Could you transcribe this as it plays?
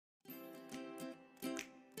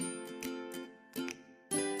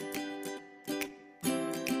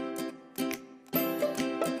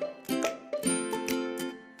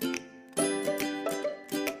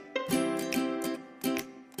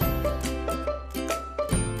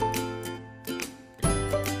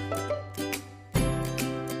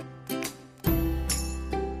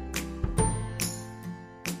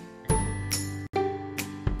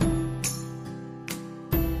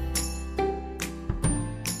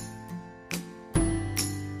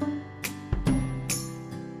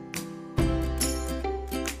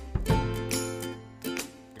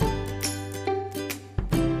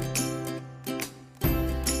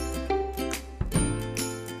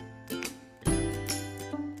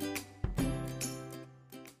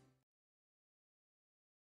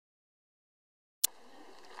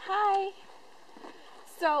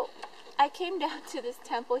So I came down to this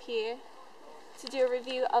temple here to do a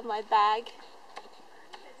review of my bag.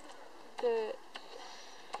 The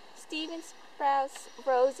Sprouse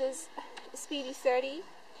Roses Speedy 30.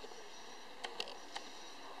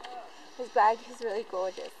 His bag is really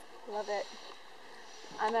gorgeous. Love it.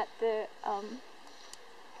 I'm at the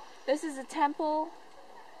this is a temple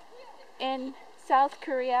in South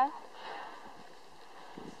Korea.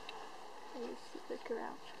 Let me look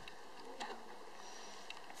around.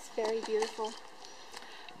 It's very beautiful.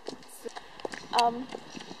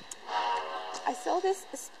 I sold this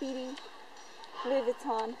Speedy Louis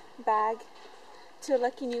Vuitton bag to a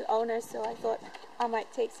lucky new owner, so I thought I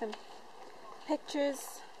might take some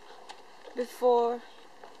pictures before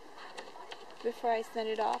I send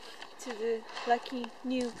it off to the lucky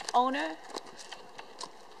new owner.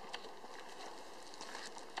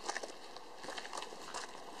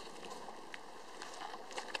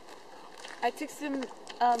 I took some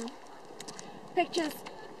pictures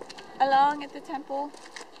along at the temple,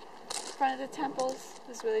 front of the temples. It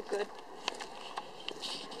was really good.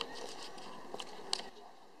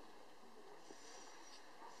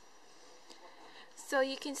 So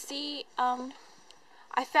you can see,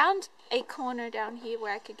 I found a corner down here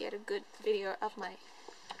where I could get a good video of my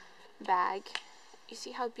bag. You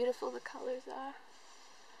see how beautiful the colors are?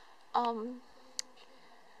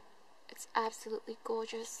 It's absolutely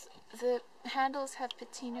gorgeous. The handles have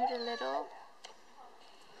patinaed a little.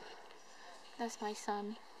 That's my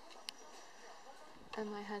son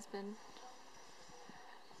and my husband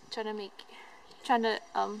trying to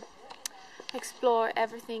explore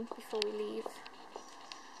everything before we leave.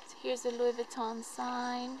 So here's the Louis Vuitton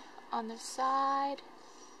sign on the side.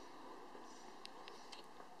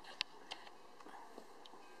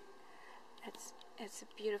 It's a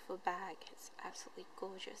beautiful bag. It's absolutely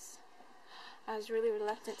gorgeous. I was really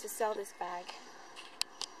reluctant to sell this bag.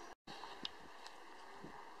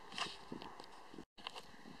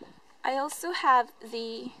 I also have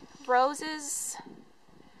the Roses,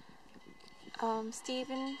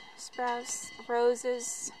 Sprouse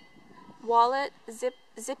Roses wallet,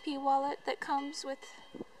 Zippy wallet that comes with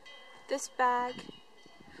this bag.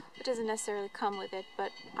 It doesn't necessarily come with it,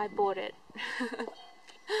 but I bought it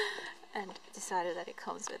and decided that it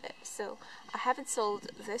comes with it. So I haven't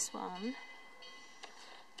sold this one.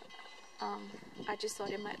 I just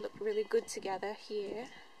thought it might look really good together here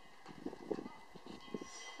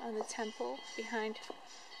on the temple behind this.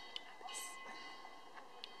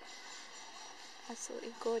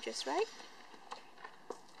 Absolutely gorgeous, right?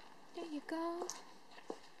 There you go.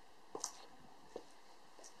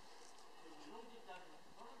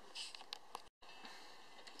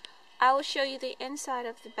 I will show you the inside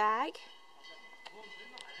of the bag.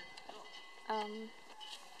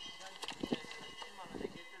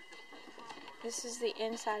 This is the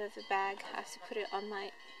inside of the bag. I have to put it on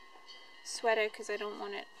my sweater because I don't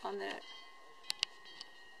want it on the...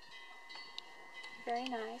 Very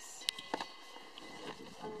nice.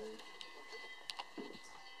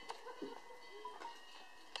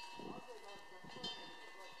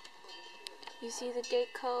 You see the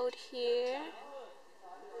date code here.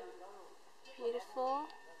 Beautiful.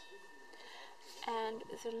 And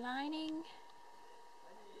the lining,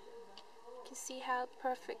 you can see how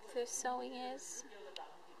perfect the sewing is.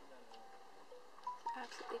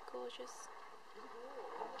 Absolutely gorgeous.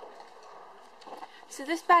 So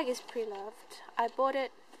this bag is pre-loved. I bought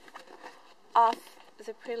it off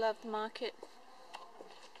the pre-loved market,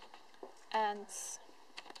 and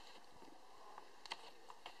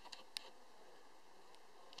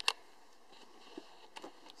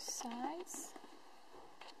size.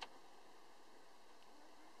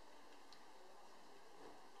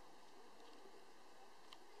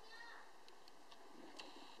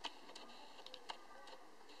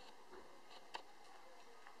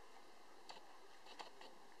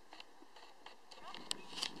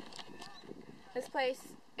 This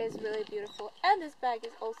place is really beautiful, and this bag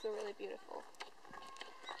is also really beautiful.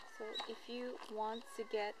 So if you want to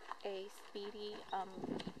get a Speedy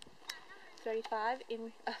 35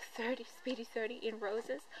 in 30 Speedy 30 in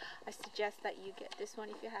roses, I suggest that you get this one.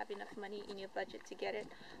 If you have enough money in your budget to get it,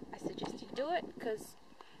 I suggest you do it because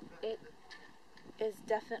it is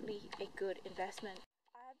definitely a good investment.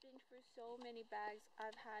 I've been through so many bags.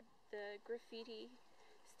 I've had the graffiti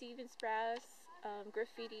Sprouse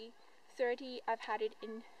graffiti 30. I've had it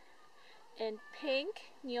in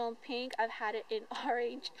pink, neon pink. I've had it in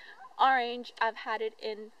orange. I've had it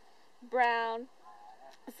in brown.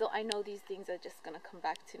 So I know these things are just gonna come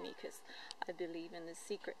back to me because I believe in the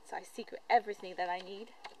secrets. I secret everything that I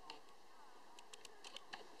need.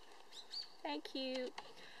 Thank you.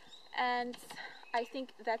 And I think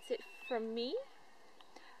that's it from me.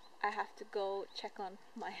 I have to go check on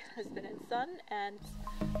my husband and son, and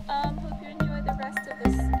hope you enjoy the rest of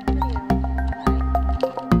this